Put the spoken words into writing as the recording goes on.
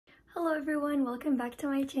Hello everyone, welcome back to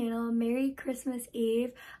my channel. Merry Christmas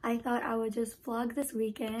Eve. I thought I would just vlog this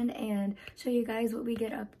weekend and show you guys what we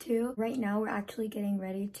get up to. Right now we're actually getting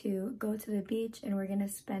ready to go to the beach and we're gonna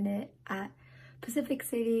spend it at Pacific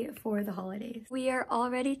City for the holidays. We are all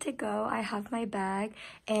ready to go. I have my bag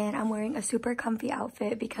and I'm wearing a super comfy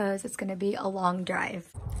outfit because it's gonna be a long drive.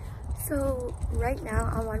 So right now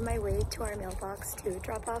I'm on my way to our mailbox to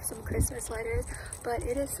drop off some Christmas letters, but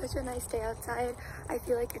it is such a nice day outside. I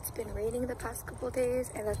feel like it's been raining the past couple days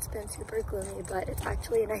and that's been super gloomy, but it's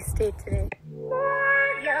actually a nice day today.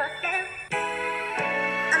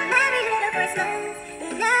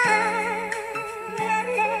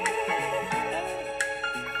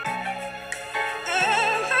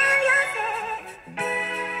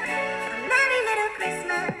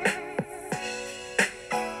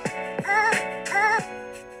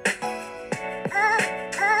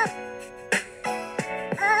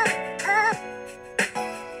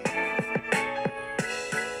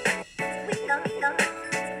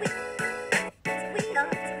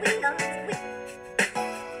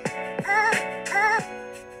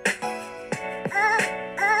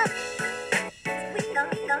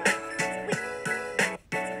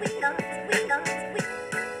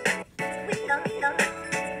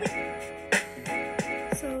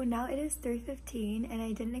 So now it is 3:15 and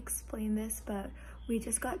I didn't explain this, but we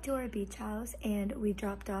just got to our beach house and we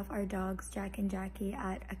dropped off our dogs Jack and Jackie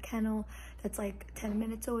at a kennel that's like 10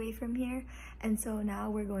 minutes away from here, and so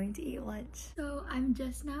now we're going to eat lunch. So I'm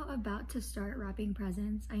just now about to start wrapping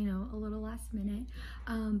presents. I know, a little last minute,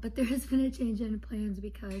 but there has been a change in plans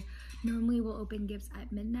because normally we'll open gifts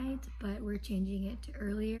at midnight, but we're changing it to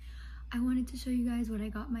earlier. I wanted to show you guys what I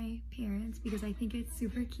got my parents because I think it's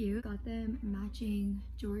super cute. Got them matching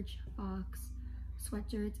George Fox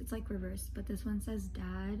sweatshirts. It's like reverse, but this one says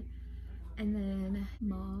dad and then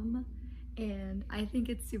mom, and I think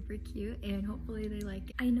it's super cute and hopefully they like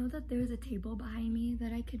it. I know that there's a table behind me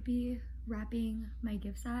that I could be wrapping my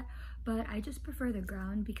gifts at, but I just prefer the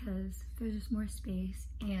ground because there's just more space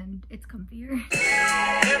and it's comfier.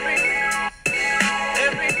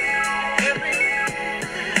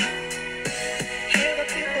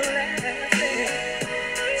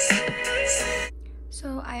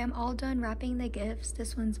 So I am all done wrapping the gifts.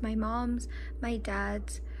 This one's my mom's, my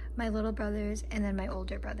dad's, my little brother's, and then my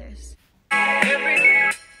older brother's.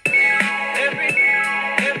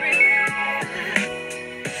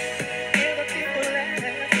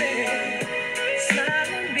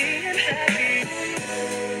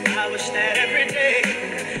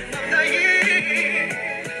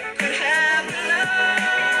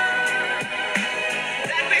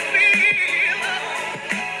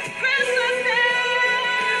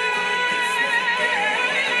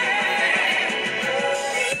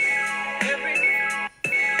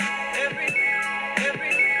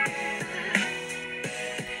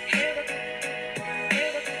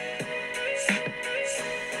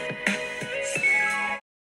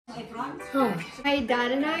 My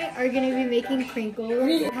dad and I are gonna be making crinkles.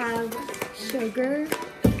 We have sugar,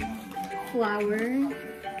 flour,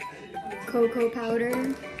 cocoa powder.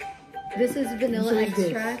 This is vanilla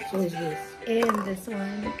extract, and this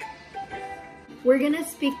one. We're gonna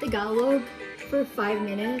speak Tagalog for 5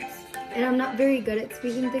 minutes, and I'm not very good at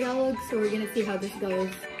speaking Tagalog, so we're gonna see how this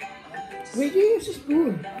goes. Wait, you use a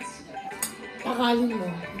spoon. Takalin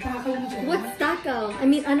mo. What's takal? I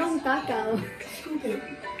mean, anong takal?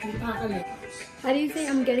 How do you say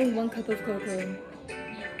I'm getting 1 cup of cocoa?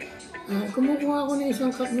 Kumukuha ako ng 1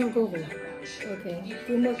 cup ng cocoa. Okay.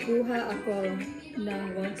 Kumukuha ako ng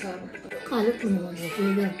 1 cup. Kalat mo naman.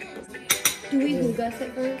 Pwede. Do we hugas it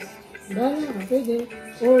first? Bala ka, pwede.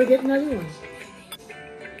 Or get another one.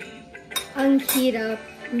 Ang hirap.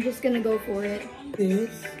 I'm just gonna go for it.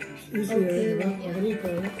 Yes. Easier, Okay, diba? yeah. Okay, ito.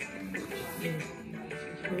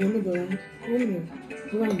 Huwag mo doon. Huwag mo.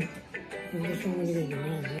 Huwag mo. Ang gusto mo nilagay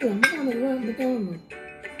mo. Batawa mo.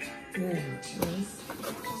 Yeah.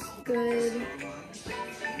 Good.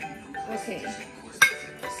 Okay.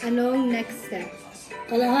 Anong next step?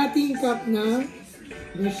 Kalahating cup na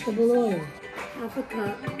vegetable oil. Half a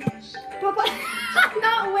cup. Papa, I'm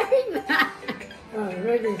not wearing that.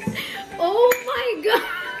 Ready. Oh my god.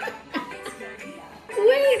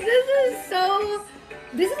 Wait,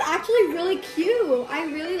 this is actually really cute. I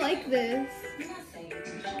really like this.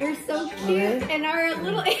 They're so cute, okay. And our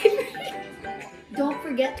little Avery. Don't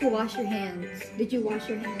forget to wash your hands. Did you wash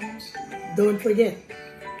your hands? Don't forget.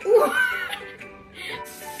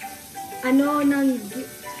 Ano nang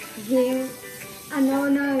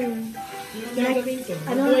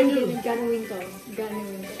gagawin ko?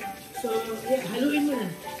 So, yeah, haluin mo na.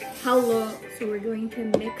 Hello. So we're going to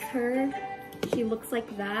mix her. She looks like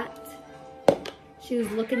that. She was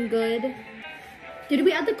looking good. Did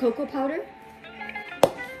we add the cocoa powder?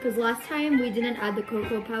 Because last time we didn't add the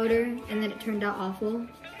cocoa powder and then it turned out awful.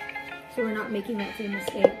 So we're not making that same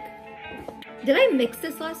mistake. Did I mix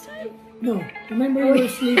this last time? No. Remember you were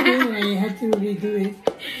sleeping and I had to redo it.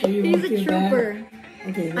 So you He's a trooper. Bad.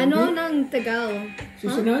 Okay. Ano ng Tagal?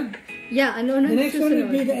 Susunod? Yeah, ano ng The next susunod? one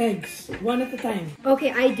would be the eggs. One at a time. Okay,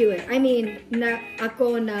 I do it. I mean,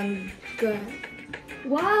 ako ng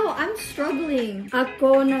Wow, I'm struggling.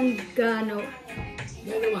 Ako ng Gagawa.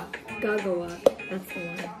 Gagawa. That's the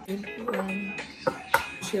one.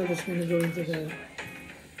 Michelle is gonna go into the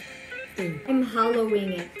thing. I'm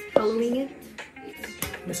hollowing it. Hollowing it?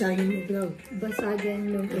 Basagin yung itlog. Basagin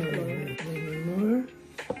yung itlog. One more.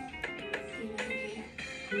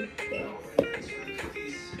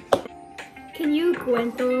 Can you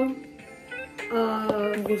cuento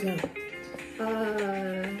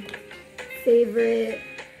favorite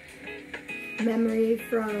memory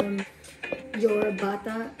from your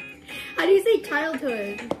bata? How do you say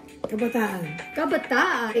childhood? Kabataan.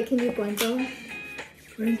 Kabataan. Okay, can you cuento?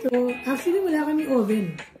 Actually, wala kami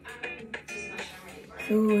oven.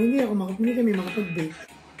 So, hindi kami makapag-bake.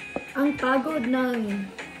 Ang pagod ng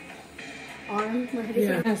arm,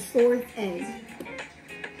 yes. Fourth egg.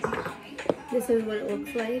 This is what it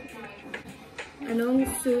looks like. Anong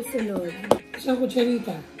susunod? Isang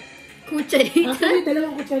kutsarita. Kutsarita? Actually,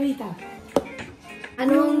 2 kutsarita.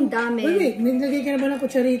 Anong dami? Wait, may nilagay ka na ba ng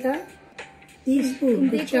kutsarita?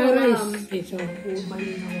 Teaspoon. Hindi ko kutsara alam. is...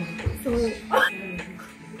 So,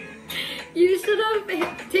 you should have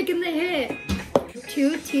taken the hit.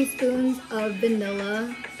 2 teaspoons of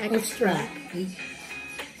vanilla extract.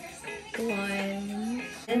 1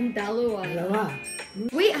 and dalawa.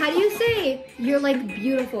 Wait, how do you say you're like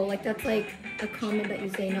beautiful? Like that's like a comment that you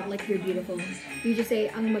say, not like you're beautiful. You just say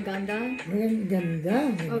ang maganda.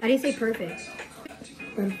 Maganda. Oh, how do you say perfect?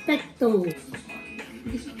 Perfecto.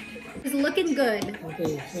 It's looking good.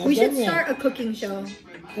 Okay. We should start a cooking show.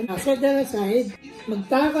 Set that aside.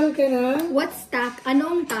 Magtakal ka na. What's tak?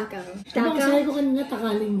 Anong takal? Diba kasi ko kanina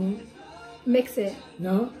takalin mo? Mix it.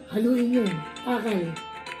 No? Haluin yun. Takal.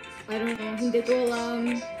 I don't know. Hindi ko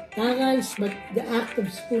alam. Takals, but the act of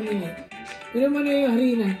spooning it. Pero mo na yung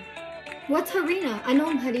harina. What's harina?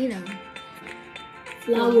 Anong harina?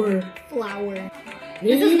 Flour. Flour.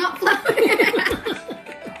 Really? This is not flour.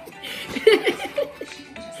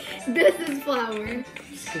 This is flour.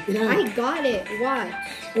 I got it. Watch.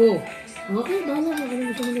 Oh. Okay, bahala ka. Ano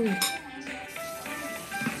gusto mo gawin?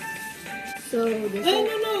 So this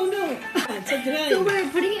No. It's a dry. So we're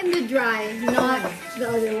putting it in the dry, not the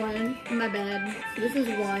other one. My bad. This is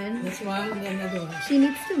one. This one and another one. She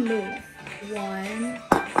needs to move. 1.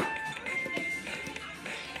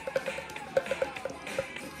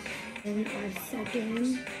 And our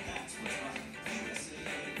second.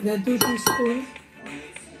 Then 2 teaspoons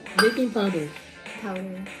baking powder.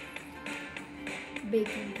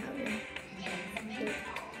 Baking powder.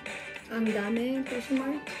 Ang dami? Question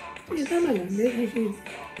mark? Okay, tama lang.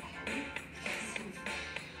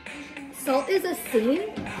 Salt is a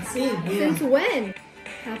sin? Asin, yeah. Since when?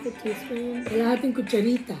 Half a teaspoon. Kalahating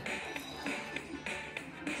kutsarita.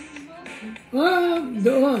 Oh,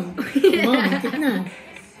 doon. Oh, muntik na.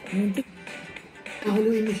 Muntik.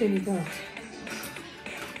 Haluin mo siya nito.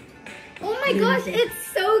 Oh my gosh, it's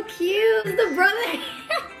so cute! It's the brother!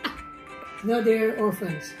 No, they're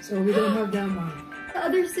orphans, so we don't have that one. The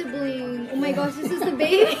other sibling. Oh my gosh, this is the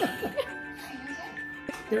baby!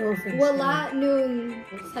 They're orphans. Wala nung,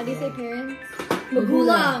 how do you say parents?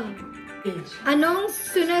 Magulang. Anong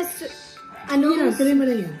Yan, tuloy mo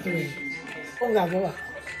na yan. Tuloy. Kung gagawa.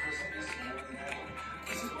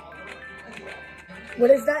 What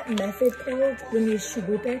is that method called when you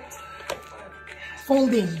swoop it?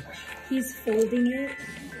 Folding. He's folding it.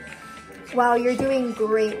 Wow, you're doing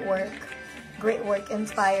great work. Great work,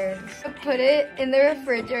 inspired. Put it in the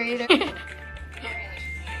refrigerator.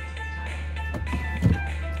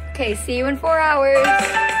 Okay, see you in 4 hours.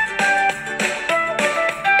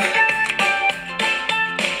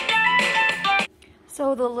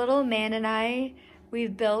 So the little man and I,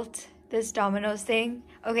 we've built this Domino's thing.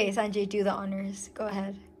 Okay, Sanjay, do the honors. Go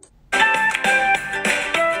ahead.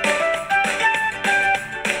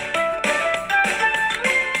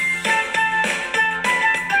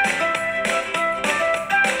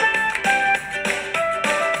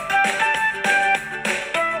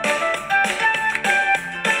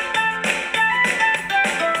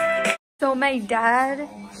 So my dad,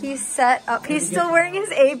 he's set up. He's still wearing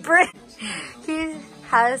his apron. He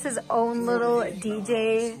has his own little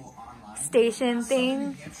DJ station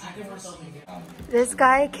thing. This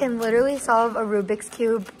guy can literally solve a Rubik's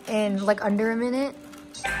Cube in like under a minute.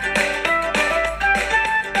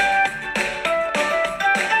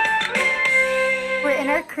 We're in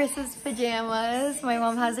our Christmas pajamas. My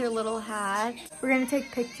mom has her little hat. We're gonna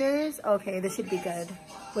take pictures. Okay, this should be good.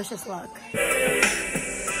 Wish us luck.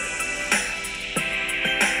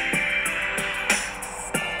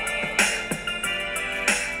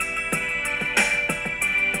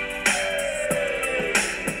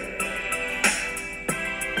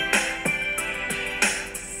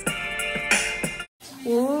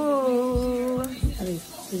 Ooh.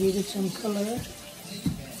 To give it some color.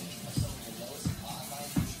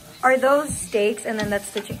 Are those steaks and then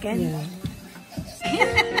that's the chicken? Yeah.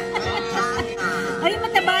 Ay,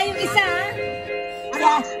 mataba yung isa.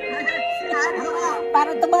 Yes.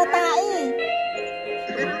 Para tumata eh.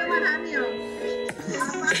 Pero marami yun.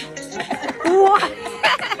 What?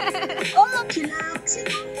 Oh, chillax.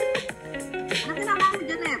 Ano ginagawa mo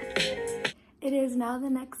dyan eh? It is now the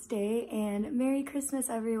next day and Merry Christmas,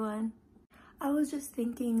 everyone. I was just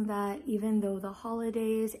thinking that even though the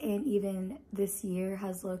holidays and even this year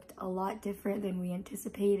has looked a lot different than we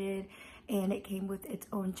anticipated and it came with its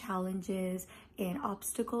own challenges and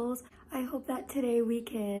obstacles, I hope that today we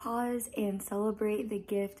can pause and celebrate the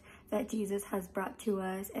gift that Jesus has brought to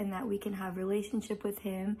us and that we can have relationship with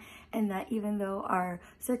him, and that even though our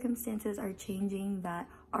circumstances are changing, that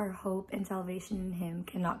our hope and salvation in him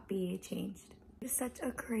cannot be changed. It's such a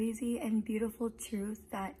crazy and beautiful truth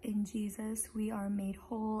that in Jesus we are made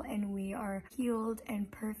whole and we are healed and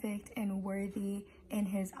perfect and worthy in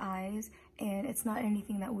his eyes, and it's not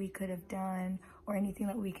anything that we could have done or anything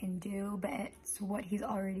that we can do, but it's what he's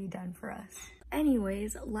already done for us.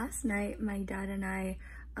 Anyways, last night my dad and I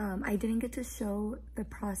didn't get to show the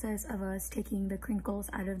process of us taking the crinkles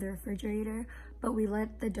out of the refrigerator, but we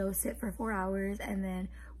let the dough sit for 4 hours and then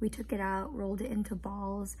we took it out, rolled it into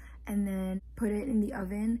balls, and then put it in the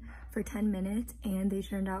oven for 10 minutes, and they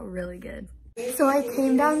turned out really good. So I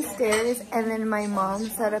came downstairs and then my mom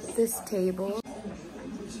set up this table.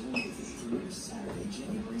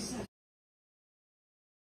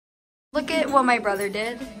 Look at what my brother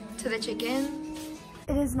did to the chicken.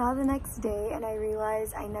 It is now the next day and I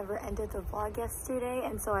realized I never ended the vlog yesterday,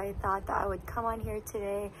 and so I thought that I would come on here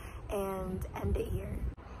today and end it here.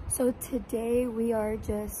 So today we are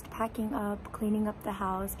just packing up, cleaning up the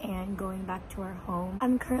house, and going back to our home.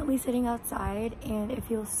 I'm currently sitting outside and it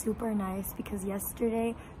feels super nice because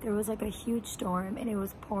yesterday there was like a huge storm and it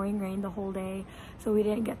was pouring rain the whole day, so we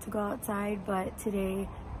didn't get to go outside, but today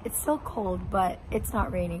it's still cold, but it's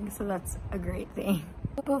not raining, so that's a great thing.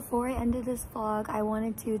 Before I ended this vlog, I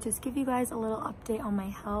wanted to just give you guys a little update on my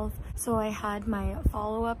health. So I had my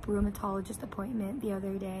follow-up rheumatologist appointment the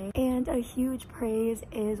other day, and a huge praise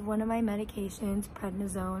is one of my medications,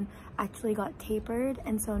 prednisone, actually got tapered,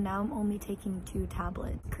 and so now I'm only taking 2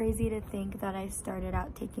 tablets. Crazy to think that I started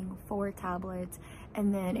out taking 4 tablets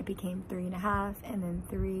and then it became 3.5 and then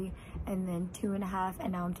 3 and then 2.5,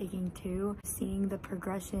 and now I'm taking 2. Seeing the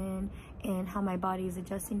progression and how my body is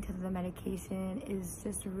adjusting to the medication is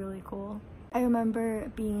just really cool. I remember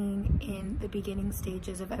being in the beginning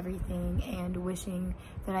stages of everything and wishing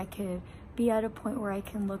that I could be at a point where I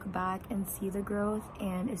can look back and see the growth,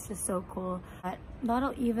 and it's just so cool that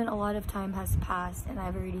not even a lot of time has passed and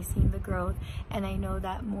I've already seen the growth, and I know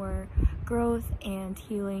that more growth and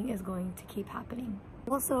healing is going to keep happening.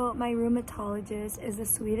 Also, my rheumatologist is the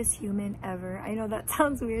sweetest human ever. I know that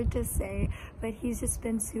sounds weird to say, but he's just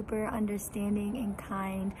been super understanding and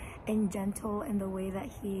kind and gentle in the way that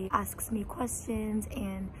he asks me questions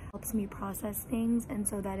and helps me process things, and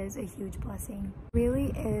so that is a huge blessing. Really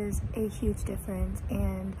is a huge difference,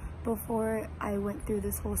 and before I went through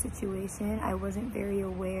this whole situation, I wasn't very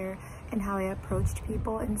aware in how I approached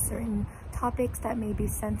people in certain topics that may be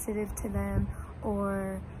sensitive to them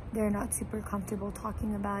or they're not super comfortable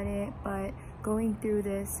talking about it, but going through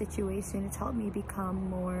this situation, it's helped me become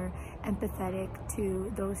more empathetic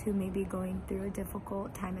to those who may be going through a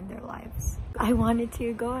difficult time in their lives. I wanted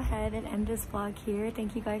to go ahead and end this vlog here.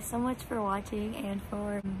 Thank you guys so much for watching and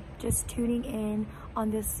for just tuning in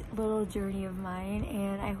on this little journey of mine,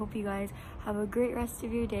 and I hope you guys have a great rest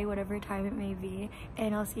of your day, whatever time it may be,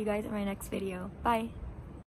 and I'll see you guys in my next video. Bye!